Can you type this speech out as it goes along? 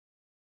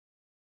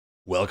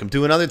Welcome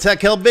to another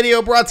TechHelp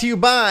video brought to you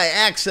by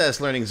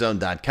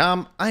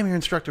AccessLearningZone.com. I'm your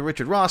instructor,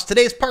 Richard Ross.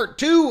 Today's part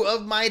 2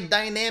 of my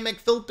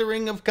dynamic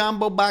filtering of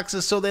combo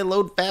boxes so they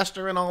load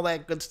faster and all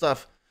that good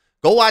stuff.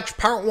 Go watch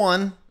part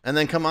 1 and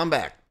then come on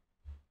back.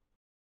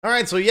 All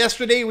right, so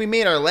yesterday we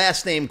made our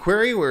last name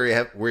query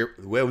where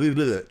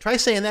try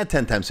saying that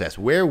 10 times fast,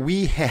 where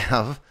we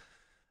have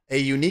a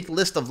unique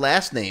list of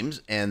last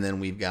names, and then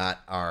we've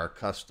got our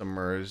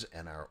customers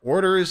and our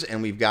orders,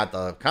 and we've got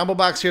the combo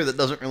box here that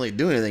doesn't really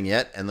do anything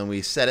yet, and then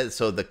we set it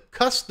so the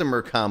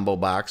customer combo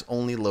box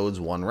only loads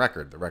one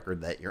record, the record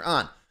that you're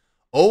on.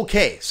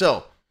 Okay,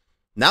 so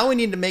now we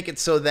need to make it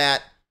so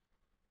that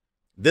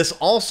this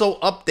also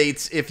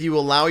updates if you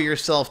allow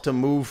yourself to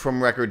move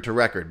from record to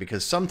record,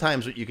 because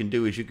sometimes what you can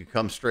do is you could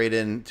come straight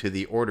into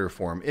the order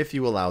form if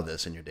you allow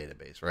this in your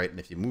database, right? And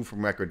if you move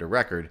from record to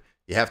record,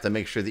 you have to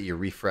make sure that you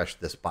refresh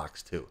this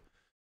box too.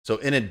 So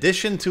in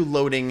addition to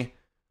loading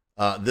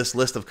this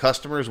list of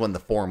customers when the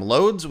form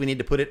loads, we need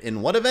to put it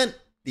in what event?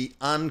 The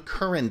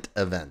Uncurrent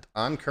event.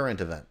 Uncurrent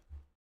event.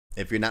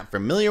 If you're not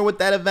familiar with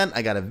that event,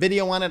 I got a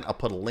video on it. I'll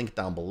put a link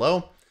down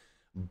below.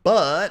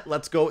 But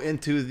let's go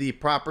into the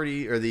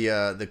property or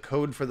the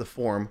code for the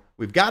form.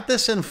 We've got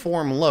this in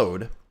form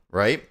load,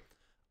 right?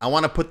 I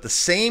want to put the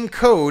same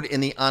code in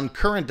the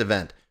Uncurrent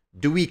event.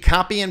 Do we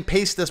copy and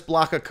paste this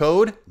block of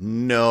code?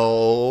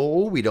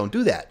 No, we don't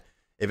do that.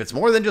 If it's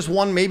more than just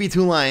one, maybe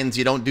two lines,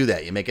 you don't do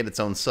that. You make it its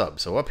own sub.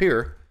 So up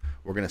here,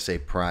 we're going to say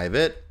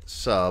private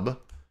sub,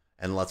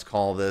 and let's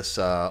call this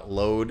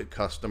load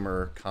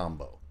customer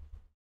combo.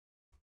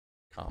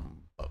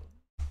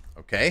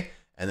 Okay,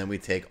 and then we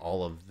take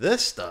all of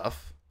this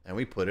stuff and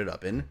we put it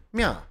up in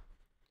meow.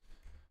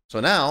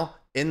 So now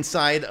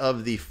inside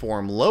of the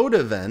form load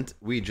event,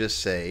 we just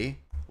say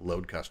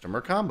load customer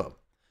combo.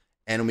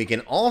 And we can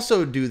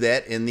also do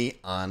that in the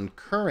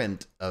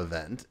Uncurrent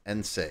event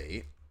and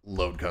say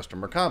load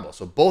customer combo.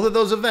 So both of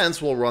those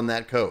events will run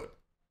that code.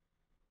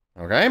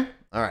 Okay?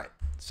 All right.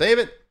 Save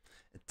it.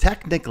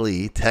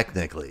 Technically,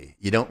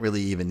 you don't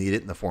really even need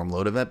it in the form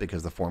load event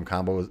because the form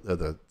combo,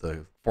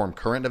 the form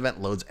current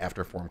event loads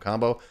after form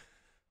combo.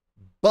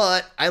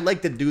 But I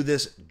like to do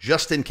this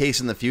just in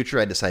case in the future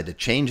I decide to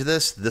change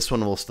this. This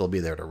one will still be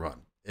there to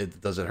run.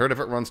 Does it hurt if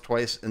it runs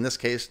twice? In this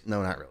case,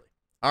 no, not really.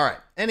 All right.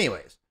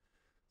 Anyways.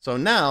 So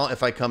now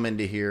if I come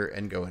into here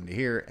and go into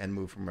here and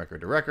move from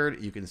record to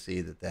record, you can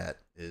see that that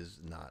is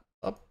not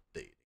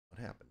updating.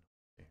 What happened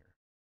here?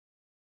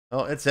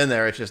 Oh, it's in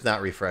there. It's just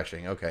not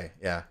refreshing. Okay,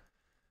 yeah.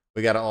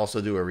 We got to also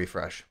do a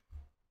refresh.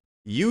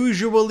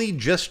 Usually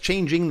just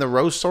changing the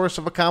row source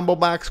of a combo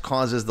box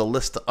causes the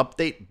list to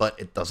update, but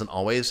it doesn't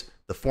always.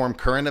 The form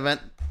current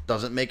event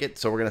doesn't make it.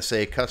 So we're going to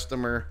say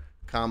customer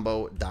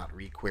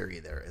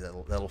combo.requery there.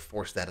 That'll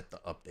force that to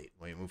update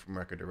when you move from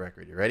record to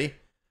record. You ready?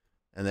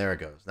 And there it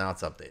goes. Now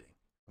it's updating.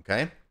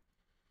 Okay.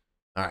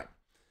 All right.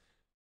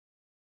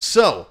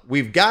 So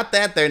we've got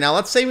that there. Now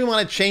let's say we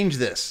want to change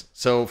this.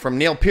 So from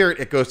Neil Peart,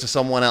 it goes to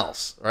someone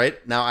else, right?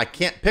 Now I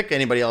can't pick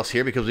anybody else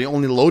here because we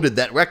only loaded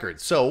that record.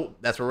 So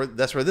that's where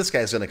this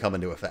guy's going to come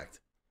into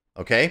effect.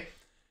 Okay.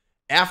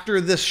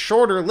 After this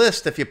shorter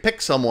list, if you pick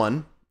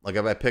someone, like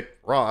if I pick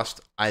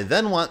Rost, I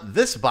then want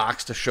this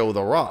box to show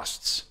the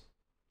Rosts.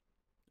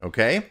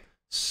 Okay.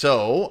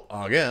 So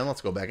again,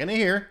 let's go back into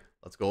here.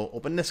 Let's go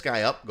open this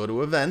guy up, go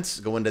to events,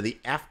 go into the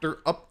after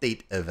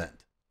update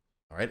event.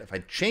 All right, if I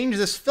change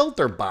this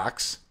filter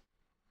box,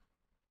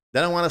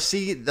 then I want to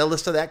see the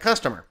list of that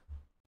customer.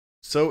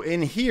 So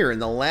in here, in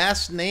the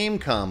last name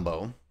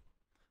combo,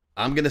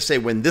 I'm going to say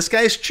when this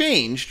guy's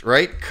changed,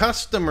 right,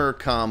 customer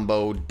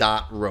combo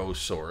dot row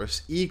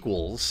source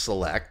equals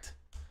select,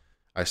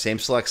 our same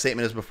select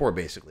statement as before,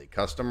 basically,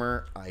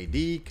 customer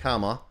ID,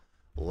 comma,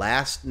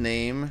 last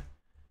name,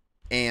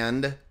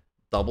 and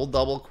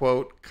double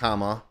quote,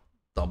 comma,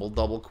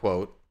 double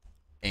quote,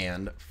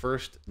 and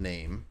first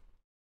name,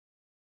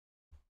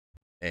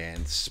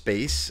 and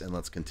space, and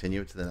let's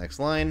continue it to the next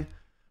line,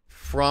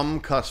 from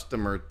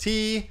customer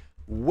T,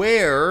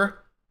 where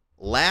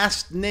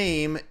last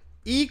name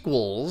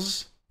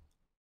equals,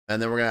 and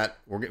then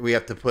we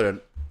have to put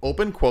an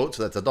open quote,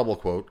 so that's a double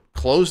quote,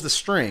 close the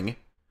string,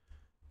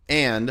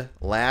 and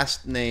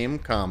last name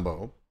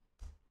combo,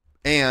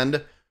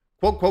 and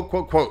quote,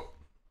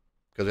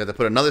 because we have to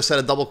put another set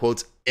of double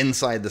quotes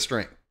inside the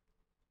string.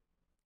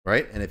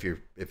 Right? And if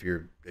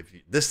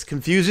this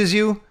confuses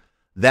you,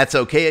 that's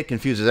okay. It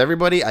confuses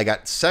everybody. I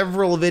got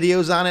several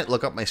videos on it.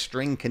 Look up my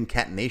string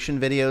concatenation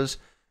videos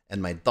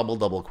and my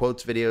double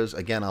quotes videos.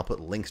 Again, I'll put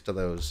links to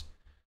those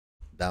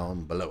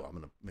down below. I'm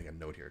going to make a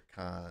note here.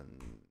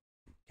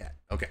 Concat.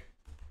 Okay.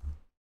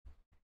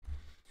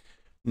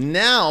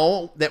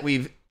 Now that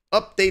we've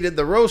updated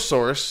the row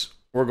source,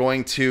 we're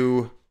going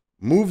to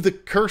move the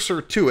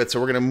cursor to it. So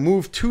we're going to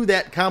move to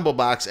that combo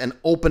box and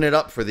open it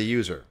up for the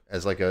user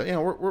as like a, you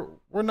know,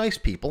 we're nice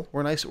people.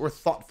 We're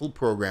thoughtful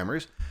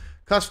programmers.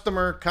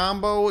 Customer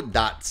combo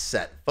dot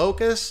set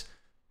focus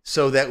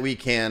so that we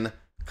can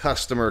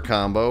customer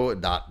combo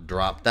dot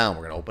drop down.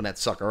 We're going to open that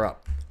sucker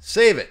up.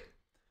 Save it.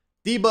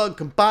 Debug,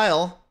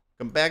 compile,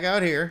 come back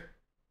out here,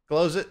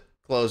 close it,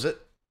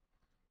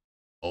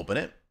 Open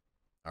it.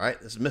 All right,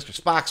 this is Mr.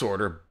 Spock's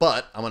order,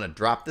 but I'm going to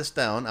drop this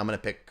down. I'm going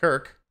to pick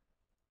Kirk.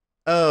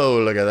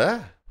 Oh, look at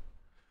that.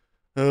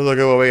 Oh, look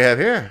at what we have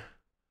here.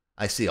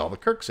 I see all the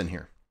Kirks in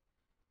here.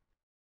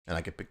 And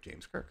I can pick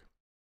James Kirk.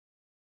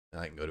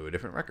 And I can go to a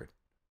different record.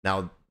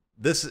 Now,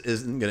 this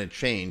isn't going to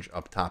change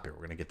up top here. We're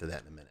going to get to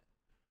that in a minute.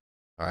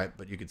 All right,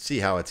 but you can see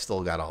how it's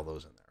still got all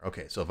those in there.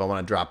 Okay, so if I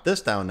want to drop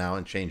this down now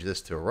and change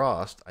this to a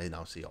Rost, I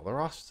now see all the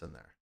Rosts in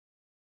there.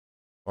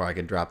 Or I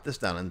can drop this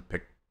down and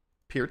pick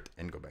Peart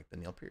and go back to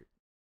Neil Peart.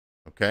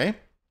 Okay?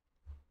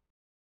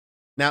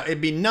 Now,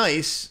 it'd be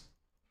nice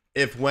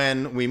if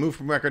when we move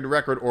from record to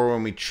record or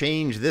when we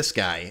change this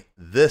guy,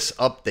 this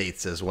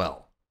updates as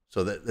well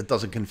so that it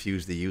doesn't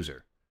confuse the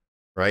user,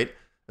 right?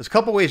 There's a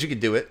couple ways you could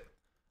do it.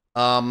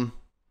 I'm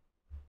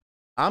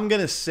going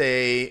to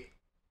say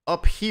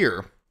up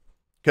here,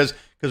 because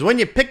when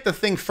you pick the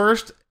thing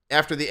first,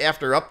 after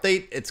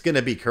update, it's going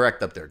to be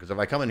correct up there. Because if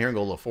I come in here and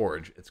go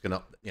LaForge, it's going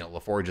to,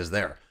 LaForge is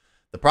there.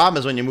 The problem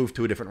is when you move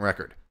to a different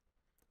record.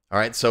 All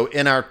right, so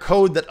in our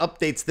code that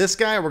updates this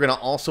guy, we're going to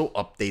also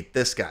update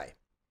this guy.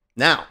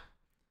 Now,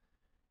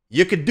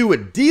 you could do a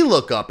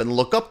DLOOKUP and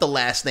look up the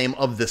last name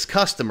of this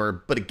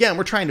customer, but again,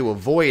 we're trying to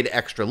avoid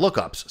extra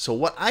lookups. So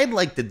what I'd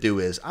like to do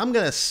is I'm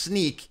going to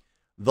sneak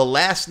the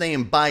last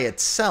name by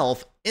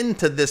itself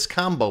into this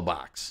combo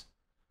box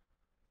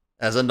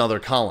as another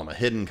column, a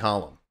hidden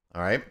column.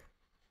 All right,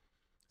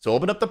 so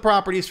open up the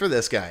properties for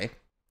this guy,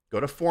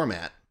 go to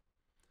Format.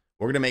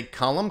 We're going to make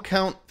column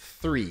count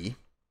 3.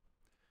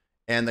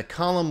 And the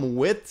column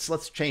widths,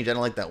 let's change. I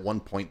don't like that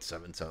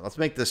 1.77. Let's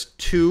make this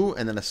 2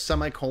 and then a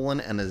semicolon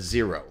and a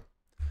 0.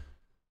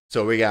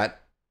 So we got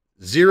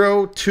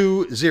 0,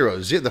 2, 0.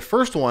 The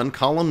first one,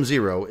 column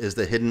 0, is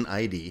the hidden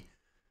ID.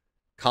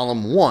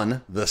 Column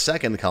 1, the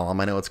second column,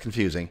 I know it's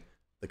confusing.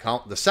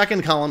 The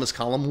second column is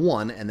column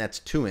 1, and that's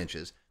 2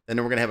 inches. Then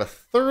we're going to have a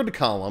third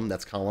column,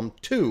 that's column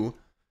 2,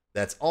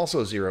 that's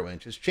also 0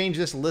 inches. Change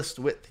this list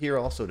width here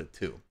also to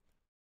 2.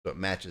 So it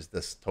matches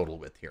this total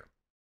width here.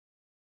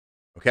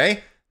 Okay,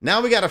 now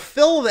we got to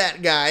fill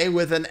that guy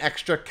with an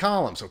extra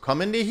column. So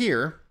come into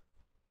here,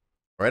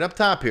 right up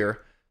top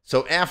here.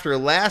 So after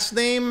last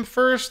name,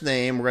 first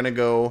name, we're going to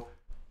go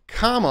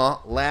comma,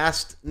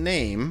 last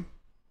name.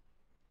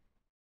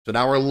 So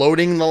now we're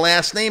loading the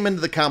last name into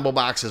the combo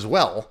box as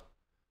well.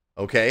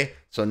 Okay,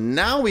 so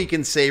now we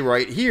can say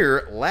right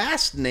here,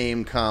 last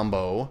name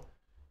combo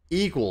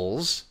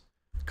equals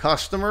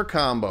customer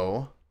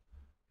combo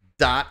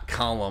dot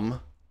column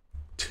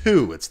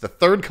 2. It's the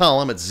third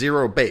column. It's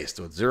 0 based,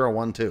 so it's 0,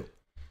 1, 2.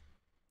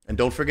 And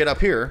don't forget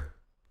up here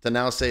to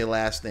now say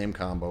last name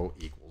combo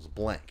equals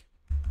blank.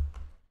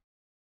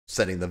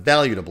 Setting the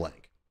value to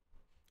blank.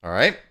 All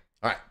right.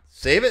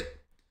 Save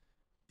it.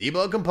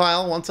 Debug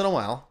compile once in a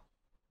while.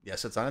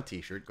 Yes, it's on a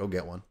t-shirt. Go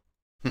get one.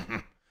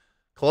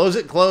 Close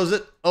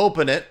it,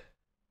 open it.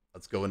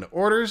 Let's go into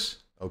orders.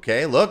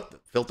 Okay, look, the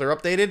filter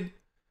updated.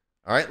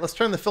 All right, let's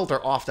turn the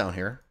filter off down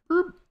here.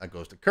 That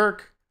goes to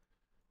Kirk,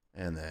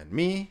 and then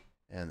me,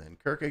 and then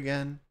Kirk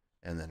again,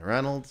 and then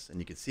Reynolds. And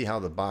you can see how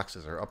the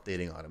boxes are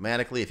updating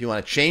automatically. If you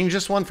want to change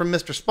this one from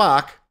Mr.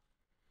 Spock,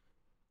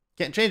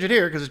 can't change it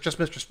here because it's just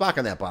Mr. Spock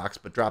on that box,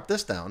 but drop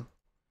this down.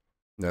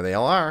 There they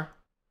all are.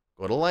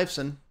 Go to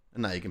Lifeson,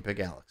 and now you can pick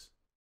Alex.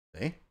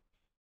 See?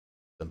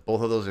 Then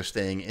both of those are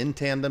staying in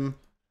tandem,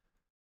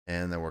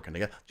 and they're working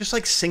together. Just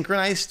like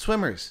synchronized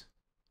swimmers.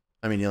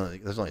 I mean,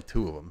 there's only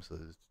 2 of them, so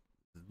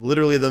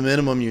literally the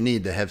minimum you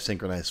need to have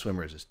synchronized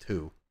swimmers is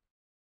 2.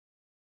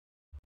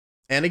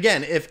 And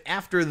again, if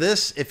after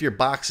this, if your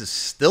box is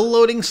still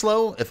loading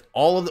slow, if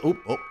all of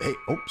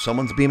the,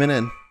 someone's beaming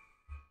in.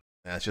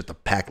 That's just a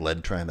pack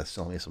lead trying to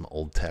sell me some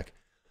old tech.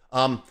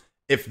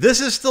 If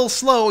this is still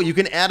slow, you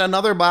can add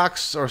another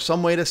box or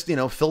some way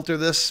to, filter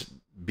this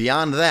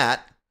beyond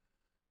that.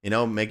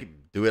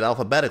 Do it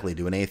alphabetically,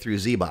 do an A through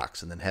Z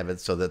box, and then have it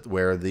so that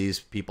where these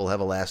people have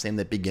a last name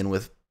that begin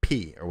with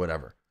P or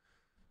whatever.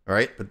 All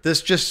right, but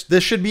this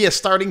should be a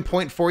starting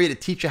point for you to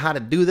teach you how to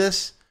do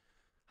this.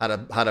 How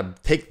to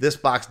take this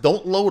box.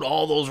 Don't load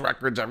all those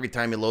records every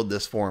time you load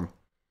this form,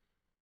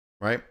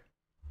 right?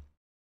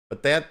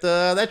 But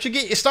that should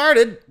get you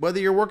started, whether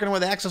you're working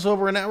with Access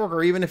over a network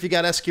or even if you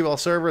got SQL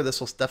Server. This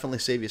will definitely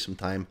save you some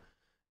time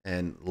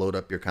and load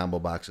up your combo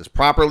boxes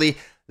properly.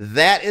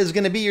 That is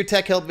going to be your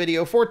Tech Help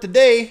video for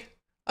today.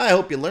 I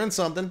hope you learned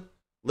something.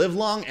 Live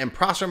long and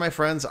prosper, my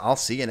friends. I'll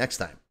see you next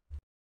time.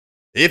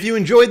 If you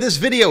enjoyed this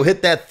video,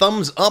 hit that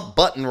thumbs up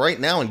button right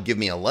now and give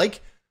me a like.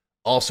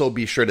 Also,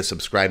 be sure to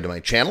subscribe to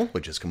my channel,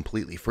 which is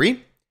completely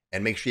free,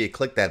 and make sure you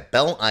click that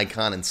bell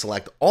icon and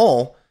select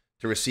all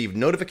to receive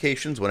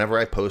notifications whenever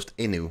I post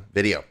a new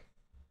video.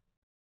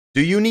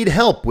 Do you need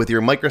help with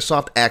your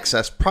Microsoft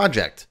Access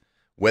project?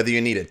 Whether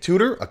you need a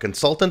tutor, a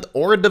consultant,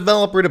 or a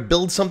developer to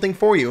build something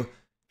for you,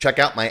 check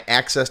out my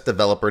Access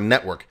Developer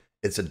Network.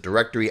 It's a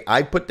directory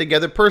I put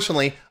together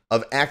personally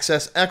of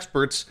Access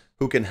experts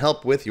who can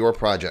help with your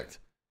project.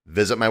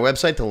 Visit my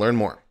website to learn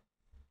more.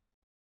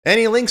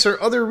 Any links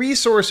or other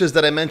resources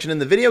that I mentioned in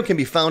the video can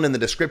be found in the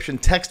description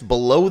text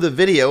below the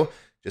video.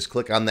 Just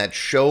click on that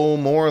show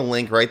more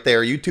link right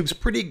there. YouTube's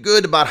pretty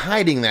good about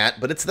hiding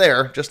that, but it's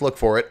there. Just look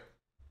for it.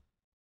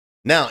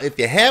 Now, if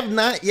you have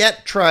not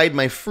yet tried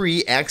my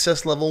free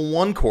Access Level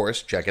 1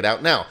 course, check it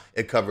out now.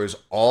 It covers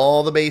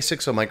all the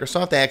basics of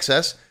Microsoft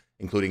Access,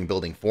 including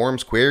building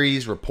forms,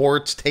 queries,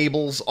 reports,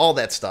 tables, all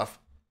that stuff.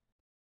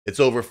 It's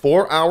over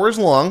 4 hours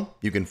long.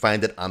 You can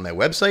find it on my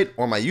website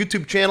or my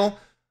YouTube channel.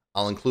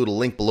 I'll include a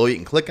link below you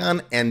can click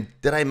on. And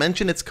did I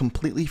mention it's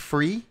completely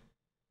free?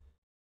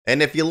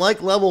 And if you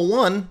like Level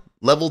 1,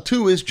 Level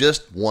 2 is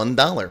just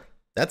 $1.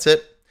 That's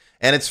it.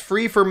 And it's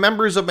free for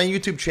members of my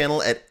YouTube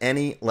channel at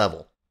any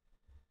level.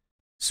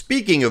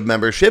 Speaking of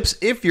memberships,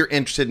 if you're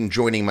interested in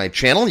joining my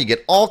channel, you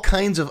get all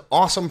kinds of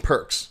awesome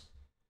perks.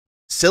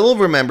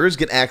 Silver members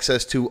get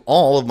access to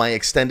all of my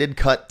extended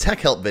cut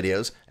TechHelp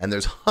videos, and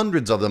there's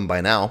hundreds of them by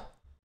now.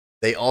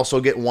 They also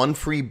get one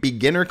free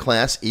beginner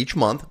class each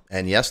month,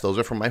 and yes, those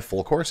are from my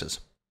full courses.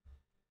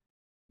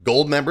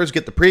 Gold members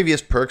get the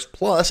previous perks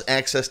plus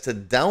access to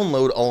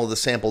download all of the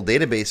sample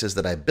databases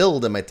that I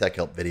build in my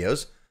TechHelp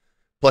videos.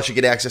 Plus, you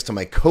get access to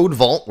my code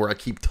vault where I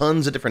keep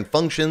tons of different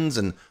functions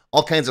and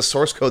all kinds of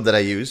source code that I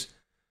use.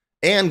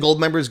 And gold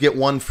members get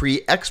one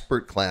free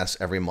expert class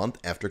every month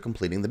after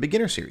completing the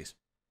beginner series.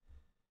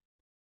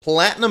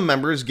 Platinum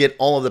members get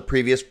all of the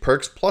previous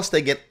perks, plus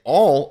they get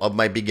all of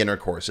my beginner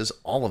courses,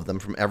 all of them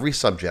from every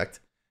subject.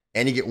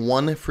 And you get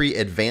one free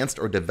advanced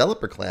or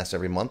developer class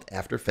every month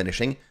after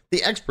finishing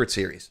the expert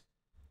series.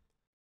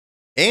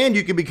 And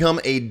you can become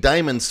a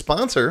diamond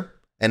sponsor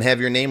and have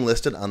your name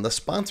listed on the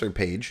sponsor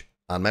page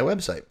on my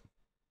website.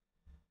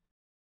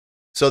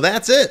 So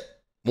that's it.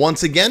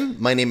 Once again,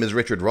 my name is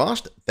Richard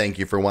Rost. Thank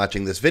you for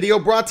watching this video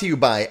brought to you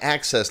by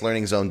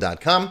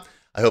AccessLearningZone.com.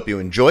 I hope you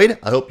enjoyed.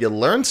 I hope you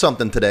learned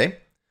something today.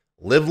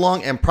 Live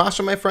long and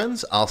prosper, my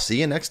friends. I'll see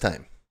you next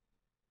time.